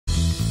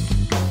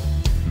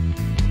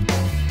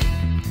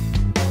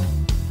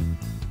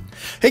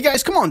Hey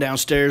guys, come on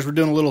downstairs. We're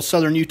doing a little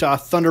Southern Utah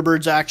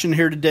Thunderbirds action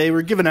here today.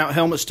 We're giving out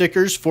helmet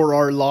stickers for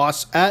our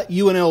loss at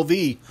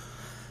UNLV.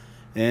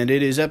 And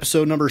it is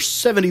episode number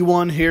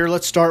 71 here.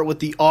 Let's start with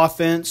the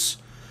offense.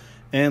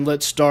 And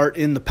let's start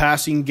in the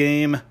passing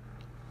game.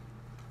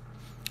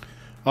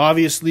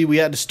 Obviously, we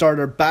had to start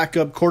our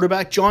backup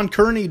quarterback. John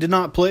Kearney did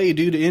not play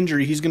due to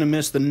injury. He's going to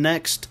miss the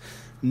next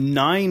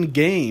 9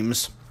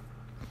 games.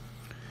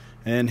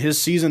 And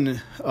his season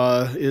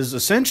is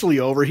essentially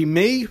over. He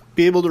may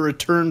be able to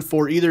return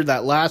for either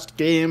that last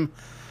game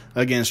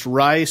against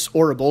Rice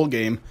or a bowl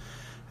game.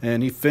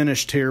 And he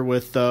finished here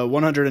with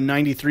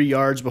 193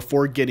 yards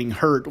before getting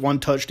hurt. 1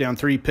 touchdown,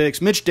 3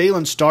 picks. Mitch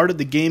Dalen started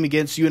the game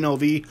against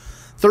UNLV.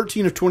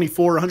 13 of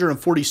 24,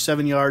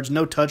 147 yards,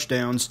 no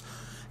touchdowns,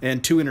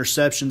 and 2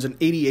 interceptions, an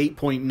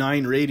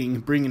 88.9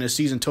 rating, bringing his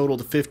season total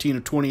to 15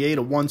 of 28,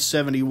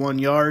 171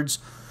 yards.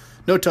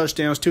 No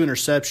touchdowns, 2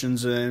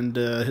 interceptions, and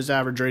his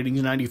average rating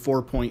is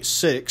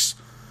 94.6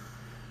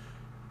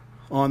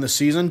 on the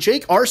season.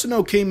 Jake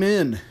Arsenault came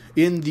in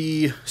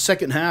the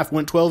second half,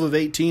 went 12 of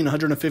 18,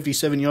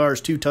 157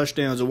 yards, 2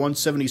 touchdowns, a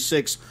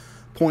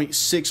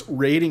 176.6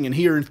 rating, and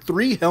he earned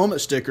 3 helmet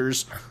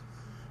stickers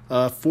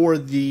for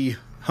the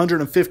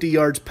 150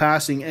 yards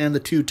passing and the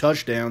 2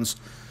 touchdowns,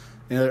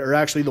 or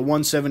actually the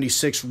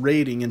 176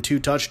 rating and 2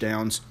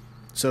 touchdowns.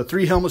 So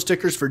 3 helmet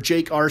stickers for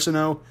Jake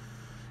Arsenault.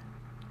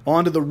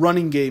 On to the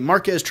running game.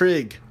 Marquez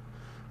Trigg,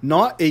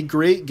 not a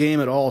great game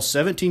at all.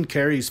 17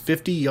 carries,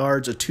 50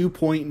 yards, a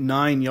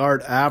 2.9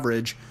 yard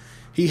average.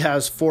 He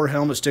has 4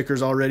 helmet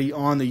stickers already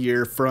on the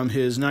year from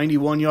his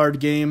 91-yard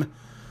game,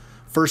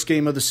 first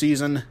game of the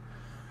season,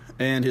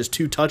 and his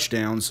 2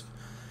 touchdowns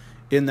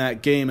in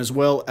that game, as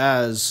well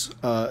as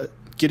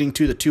getting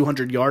to the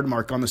 200-yard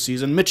mark on the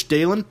season. Mitch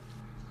Dalen,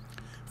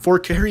 4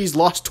 carries,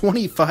 lost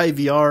 25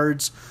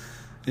 yards.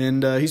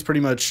 And he's pretty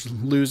much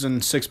losing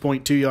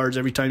 6.2 yards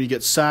every time he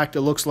gets sacked,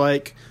 it looks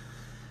like.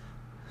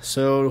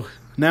 So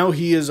now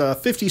he is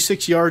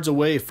 56 yards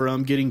away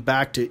from getting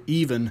back to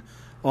even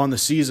on the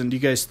season. Do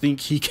you guys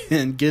think he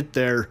can get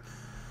there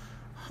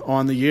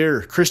on the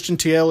year? Christian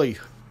Tielli,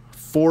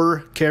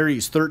 4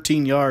 carries,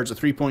 13 yards, a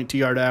 3.2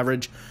 yard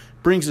average.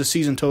 Brings the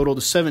season total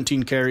to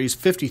 17 carries,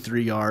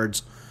 53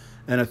 yards,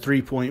 and a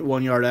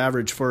 3.1 yard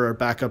average for our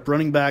backup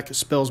running back.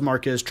 Spells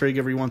Marquez Trigg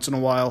every once in a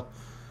while.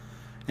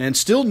 And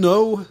still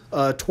no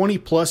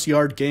 20-plus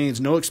yard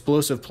gains, no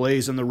explosive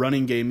plays in the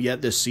running game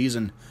yet this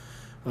season.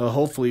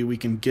 Hopefully we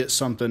can get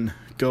something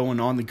going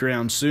on the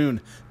ground soon.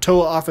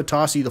 Toa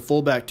Afatasi, the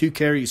fullback, 2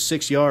 carries,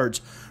 6 yards,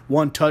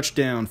 1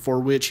 touchdown, for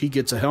which he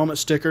gets a helmet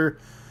sticker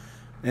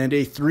and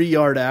a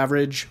 3-yard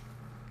average.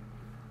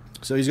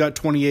 So he's got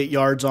 28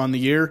 yards on the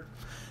year.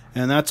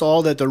 And that's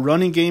all that the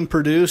running game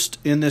produced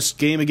in this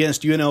game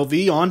against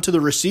UNLV. On to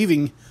the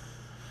receiving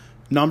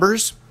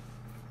numbers.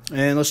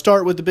 And let's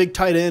start with the big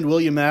tight end.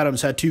 William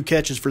Adams had 2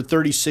 catches for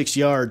 36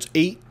 yards,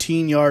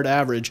 18-yard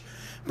average.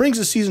 Brings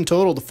the season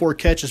total to 4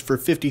 catches for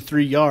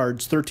 53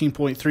 yards,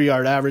 13.3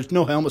 yard average.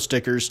 No helmet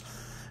stickers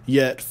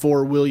yet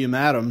for William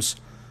Adams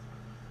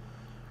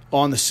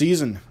on the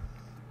season.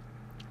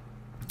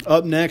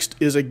 Up next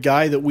is a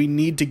guy that we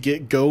need to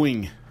get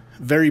going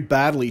very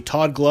badly.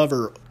 Todd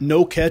Glover,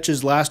 no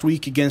catches last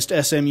week against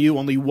SMU.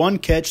 Only 1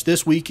 catch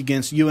this week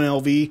against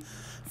UNLV.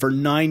 For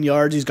 9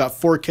 yards. He's got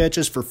 4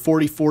 catches for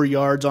 44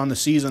 yards on the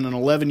season, an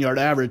 11-yard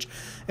average.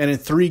 And in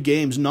 3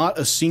 games, not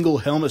a single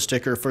helmet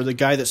sticker for the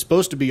guy that's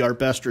supposed to be our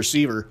best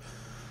receiver.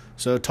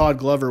 So Todd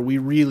Glover, we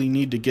really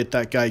need to get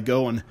that guy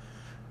going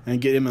and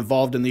get him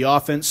involved in the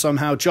offense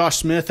somehow. Josh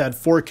Smith had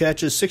 4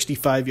 catches,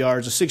 65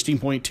 yards, a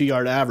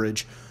 16.2-yard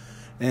average.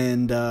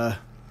 And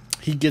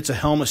he gets a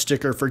helmet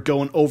sticker for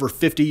going over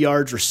 50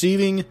 yards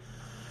receiving.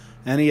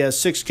 And he has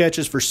 6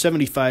 catches for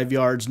 75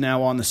 yards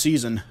now on the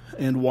season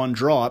and 1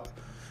 drop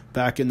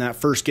back in that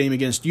first game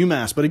against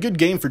UMass. But a good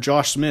game for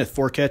Josh Smith,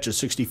 4 catches,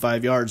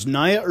 65 yards.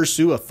 Naya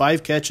Ursua,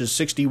 5 catches,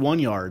 61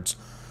 yards,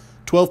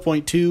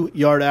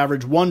 12.2-yard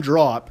average, 1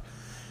 drop.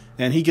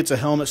 And he gets a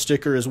helmet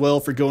sticker as well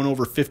for going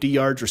over 50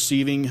 yards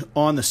receiving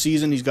on the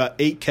season. He's got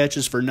 8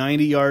 catches for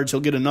 90 yards.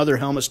 He'll get another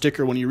helmet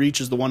sticker when he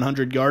reaches the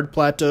 100-yard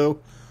plateau.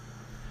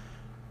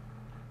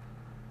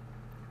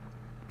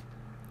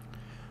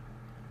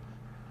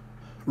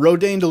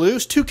 Rodane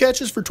DeLuce, 2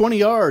 catches for 20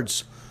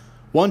 yards,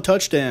 1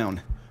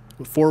 touchdown,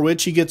 for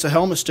which he gets a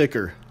helmet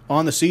sticker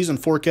on the season,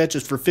 4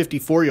 catches for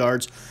 54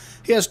 yards.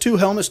 He has 2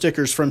 helmet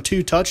stickers from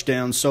 2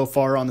 touchdowns so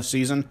far on the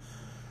season.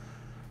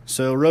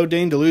 So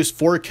Rodane DeLuce,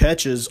 4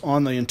 catches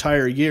on the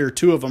entire year,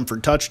 2 of them for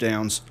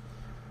touchdowns.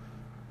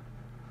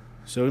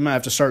 So we might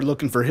have to start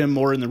looking for him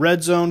more in the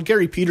red zone.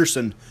 Gary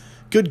Peterson,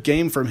 good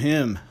game from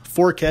him,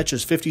 4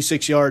 catches,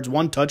 56 yards,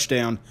 1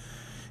 touchdown.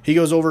 He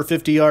goes over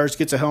 50 yards,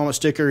 gets a helmet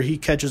sticker. He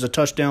catches a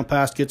touchdown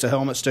pass, gets a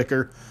helmet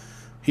sticker.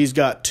 He's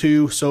got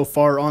 2 so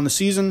far on the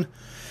season.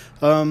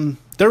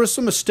 There was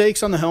some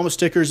mistakes on the helmet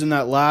stickers in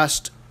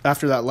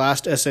after that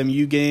last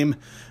SMU game.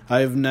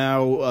 I've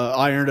now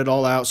ironed it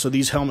all out, so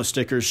these helmet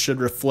stickers should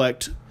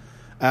reflect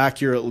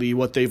accurately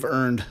what they've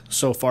earned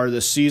so far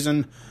this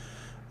season.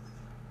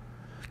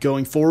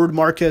 Going forward,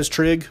 Marquez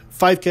Trigg,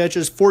 5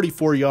 catches,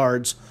 44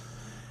 yards.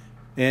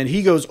 And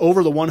he goes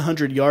over the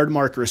 100-yard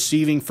mark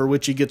receiving, for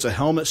which he gets a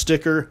helmet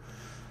sticker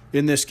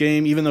in this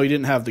game. Even though he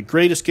didn't have the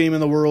greatest game in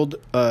the world,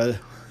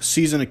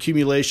 season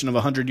accumulation of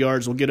 100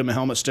 yards will get him a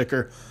helmet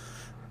sticker.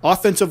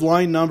 Offensive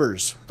line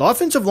numbers. The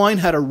offensive line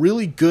had a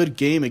really good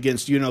game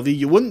against UNLV.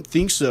 You wouldn't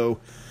think so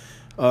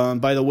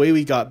by the way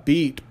we got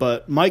beat,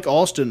 but Mike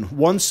Alston,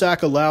 1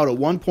 sack allowed, a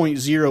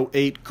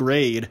 1.08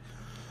 grade,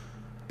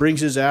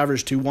 brings his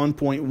average to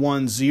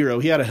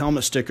 1.10. He had a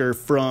helmet sticker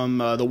from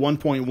the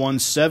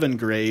 1.17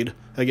 grade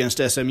against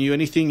SMU.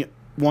 Anything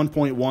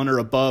 1.1 or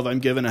above, I'm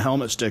giving a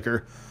helmet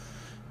sticker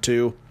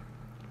to.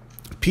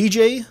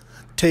 PJ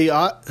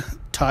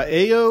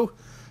Taeo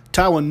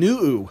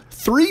Tawanuu,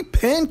 3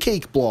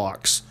 pancake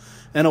blocks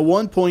and a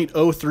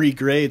 1.03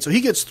 grade. So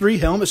he gets 3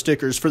 helmet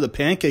stickers for the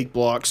pancake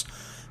blocks,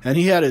 and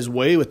he had his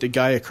way with the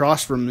guy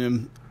across from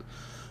him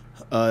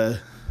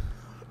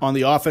on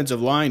the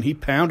offensive line. He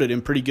pounded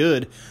him pretty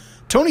good.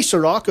 Tony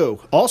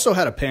Sirocco also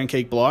had a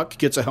pancake block,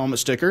 gets a helmet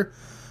sticker,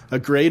 a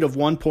grade of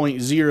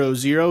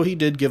 1.00. He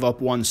did give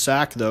up 1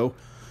 sack, though,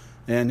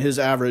 and his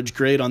average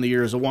grade on the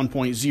year is a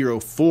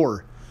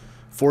 1.04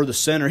 for the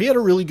center. He had a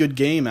really good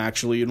game,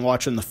 actually, in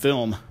watching the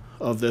film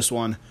of this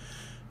one.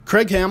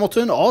 Craig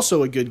Hamilton,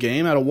 also a good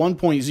game, at a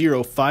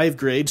 1.05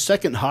 grade,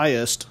 second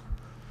highest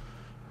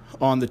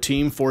on the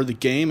team for the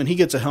game, and he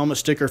gets a helmet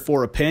sticker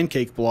for a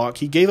pancake block.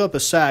 He gave up a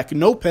sack.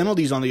 No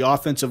penalties on the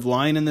offensive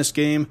line in this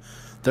game.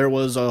 There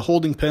was a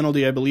holding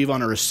penalty, I believe,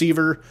 on a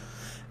receiver.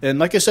 And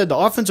like I said, the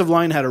offensive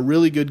line had a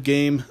really good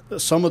game.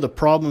 Some of the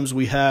problems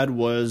we had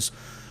was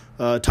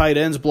tight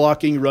ends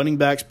blocking, running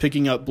backs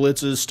picking up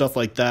blitzes, stuff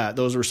like that.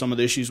 Those were some of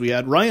the issues we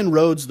had. Ryan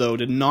Rhodes, though,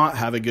 did not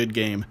have a good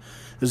game.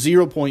 A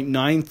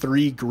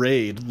 0.93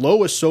 grade,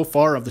 lowest so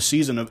far of the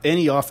season of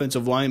any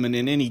offensive lineman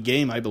in any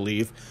game, I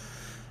believe.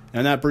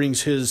 And that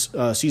brings his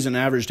season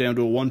average down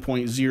to a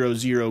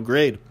 1.00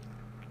 grade.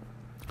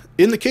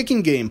 In the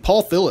kicking game,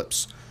 Paul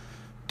Phillips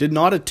did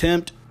not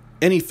attempt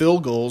any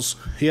field goals.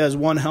 He has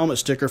 1 helmet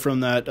sticker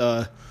from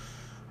that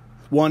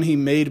one he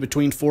made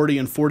between 40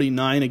 and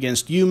 49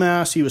 against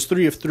UMass. He was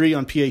 3 of 3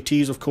 on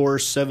PATs, of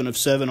course, 7 of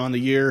 7 on the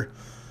year.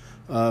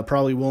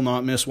 Probably will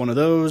not miss one of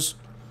those.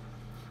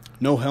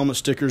 No helmet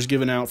stickers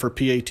given out for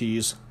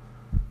PATs.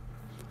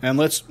 And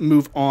let's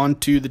move on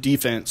to the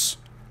defense.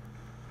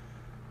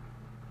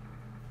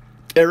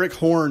 Eric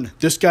Horn,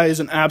 this guy is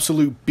an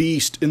absolute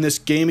beast. In this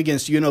game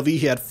against UNLV,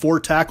 he had 4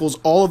 tackles.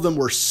 All of them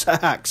were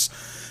sacks.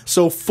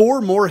 So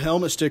 4 more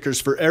helmet stickers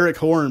for Eric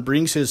Horn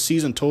brings his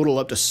season total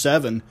up to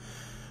 7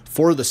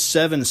 for the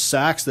 7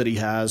 sacks that he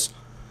has.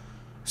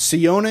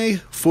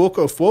 Sione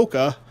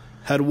Fuocofoca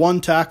had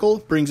 1 tackle,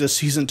 brings his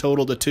season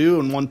total to 2,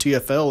 and 1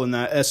 TFL in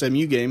that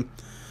SMU game.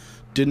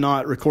 Did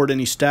not record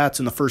any stats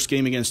in the first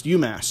game against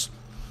UMass.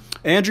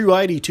 Andrew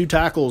Eide, 2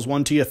 tackles,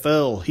 1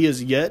 TFL. He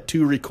has yet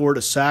to record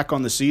a sack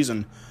on the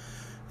season.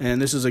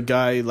 And this is a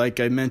guy, like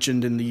I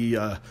mentioned in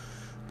the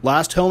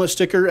last helmet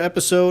sticker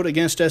episode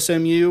against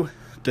SMU,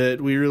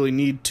 that we really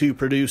need to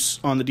produce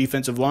on the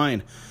defensive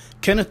line.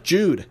 Kenneth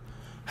Jude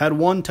had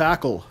 1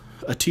 tackle,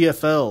 a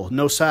TFL,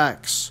 no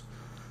sacks.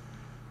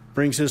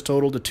 Brings his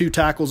total to 2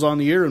 tackles on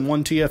the year and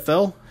 1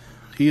 TFL.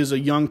 He is a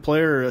young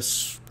player, a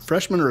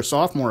freshman or a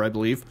sophomore, I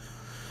believe.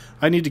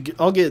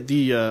 I'll get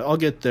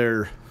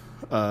their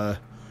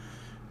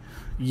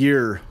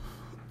year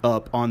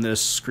up on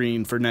this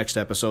screen for next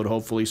episode,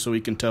 hopefully, so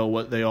we can tell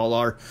what they all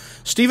are.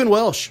 Stephen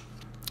Welsh,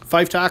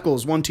 5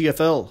 tackles, 1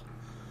 TFL.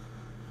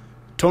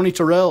 Tony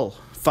Terrell,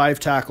 5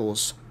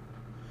 tackles.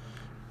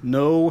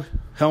 No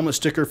helmet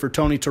sticker for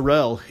Tony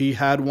Terrell. He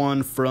had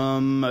one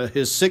from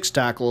his 6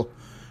 tackle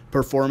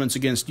performance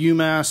against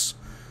UMass.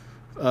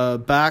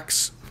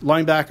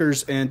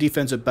 Linebackers and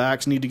defensive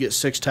backs need to get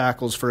 6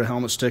 tackles for a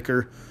helmet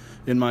sticker,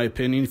 in my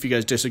opinion. If you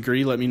guys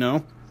disagree, let me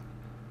know.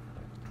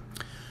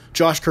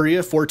 Josh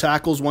Correa, 4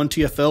 tackles, 1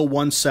 TFL,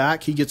 1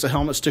 sack. He gets a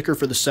helmet sticker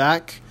for the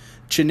sack.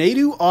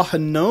 Chinedu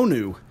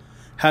Ahanonu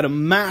had a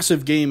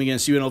massive game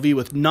against UNLV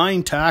with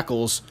 9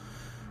 tackles,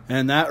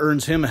 and that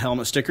earns him a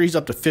helmet sticker. He's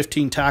up to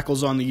 15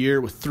 tackles on the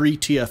year with 3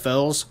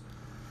 TFLs.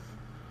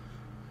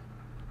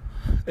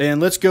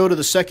 And let's go to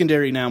the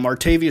secondary now.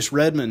 Martavius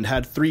Redmond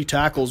had 3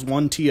 tackles,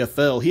 1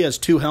 TFL. He has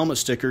 2 helmet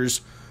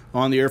stickers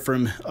on the year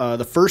from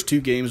the first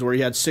 2 games where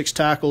he had 6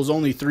 tackles,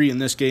 only 3 in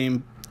this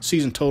game.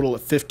 Season total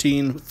at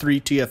 15,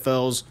 3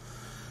 TFLs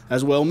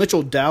as well.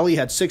 Mitchell Daly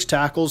had 6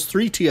 tackles,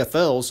 3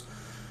 TFLs,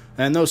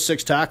 and those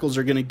 6 tackles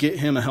are going to get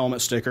him a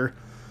helmet sticker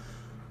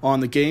on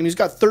the game. He's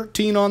got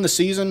 13 on the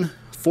season,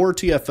 4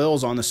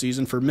 TFLs on the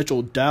season for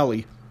Mitchell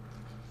Daly.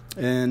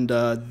 And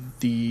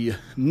the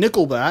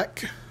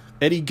nickelback,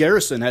 Eddie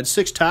Garrison, had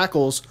 6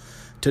 tackles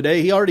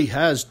today. He already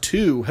has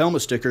 2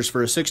 helmet stickers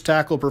for a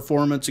 6-tackle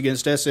performance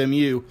against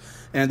SMU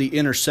and the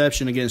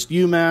interception against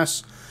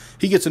UMass.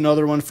 He gets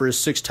another one for his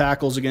 6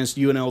 tackles against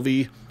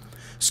UNLV.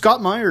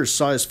 Scott Myers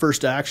saw his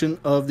first action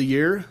of the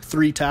year,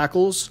 3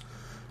 tackles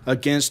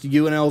against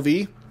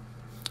UNLV.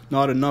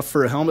 Not enough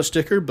for a helmet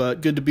sticker,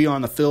 but good to be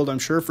on the field, I'm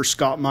sure, for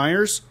Scott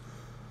Myers.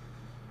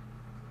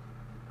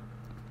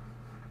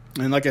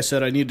 And like I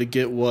said, I need to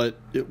get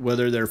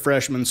whether they're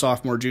freshman,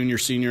 sophomore, junior,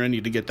 senior. I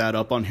need to get that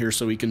up on here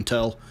so we can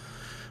tell.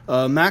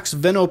 Max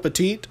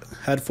Veno-Petit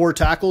had 4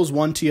 tackles,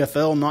 1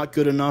 TFL. Not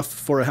good enough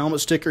for a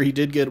helmet sticker. He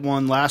did get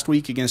one last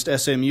week against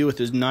SMU with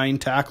his 9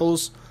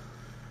 tackles.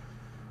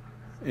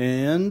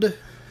 And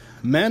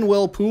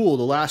Manuel Poole,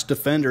 the last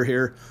defender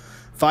here,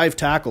 5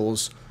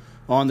 tackles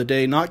on the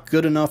day. Not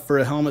good enough for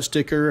a helmet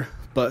sticker,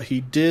 but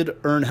he did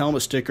earn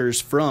helmet stickers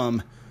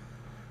from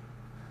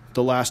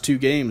the last 2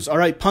 games. All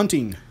right,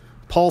 punting.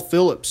 Paul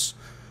Phillips,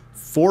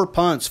 4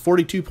 punts,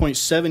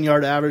 42.7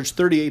 yard average,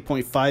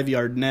 38.5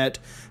 yard net.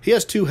 He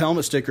has 2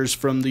 helmet stickers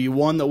from the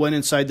one that went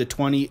inside the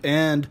 20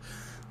 and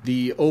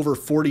the over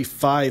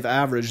 45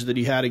 average that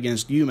he had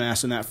against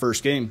UMass in that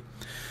first game.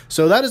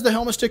 So that is the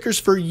helmet stickers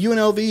for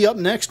UNLV. Up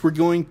next, we're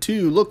going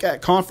to look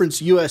at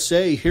Conference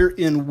USA here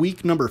in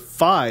week number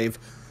 5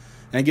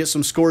 and get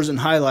some scores and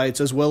highlights,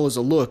 as well as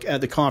a look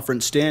at the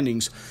conference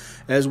standings.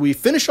 As we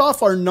finish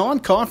off our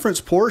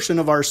non-conference portion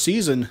of our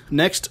season,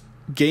 next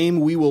game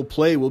we will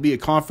play will be a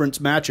conference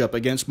matchup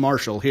against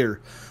Marshall here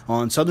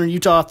on Southern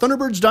Utah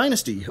Thunderbirds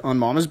Dynasty on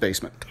Mama's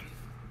Basement.